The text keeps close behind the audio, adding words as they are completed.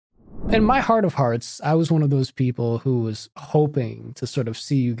In my heart of hearts, I was one of those people who was hoping to sort of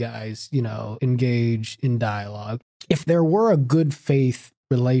see you guys, engage in dialogue. If there were a good faith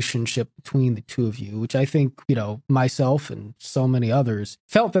relationship between the two of you, which I think, myself and so many others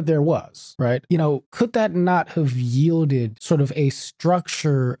felt that there was, right? Could that not have yielded sort of a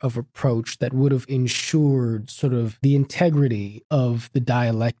structure of approach that would have ensured sort of the integrity of the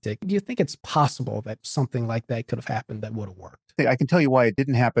dialectic? Do you think it's possible that something like that could have happened that would have worked? I can tell you why it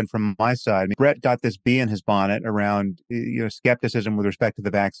didn't happen from my side. I mean, Brett got this bee in his bonnet around, skepticism with respect to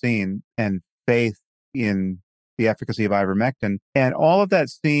the vaccine and faith in the efficacy of ivermectin. And all of that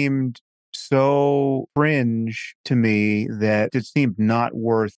seemed so fringe to me that it seemed not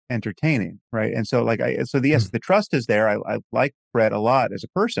worth entertaining. Right. And so yes, the trust is there. I like Brett a lot as a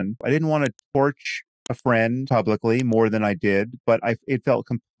person. I didn't want to torch a friend publicly more than I did, but it felt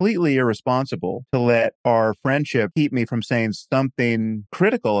completely irresponsible to let our friendship keep me from saying something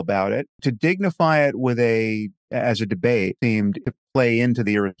critical about it. To dignify it as a debate seemed to play into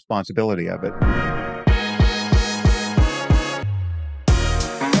the irresponsibility of it.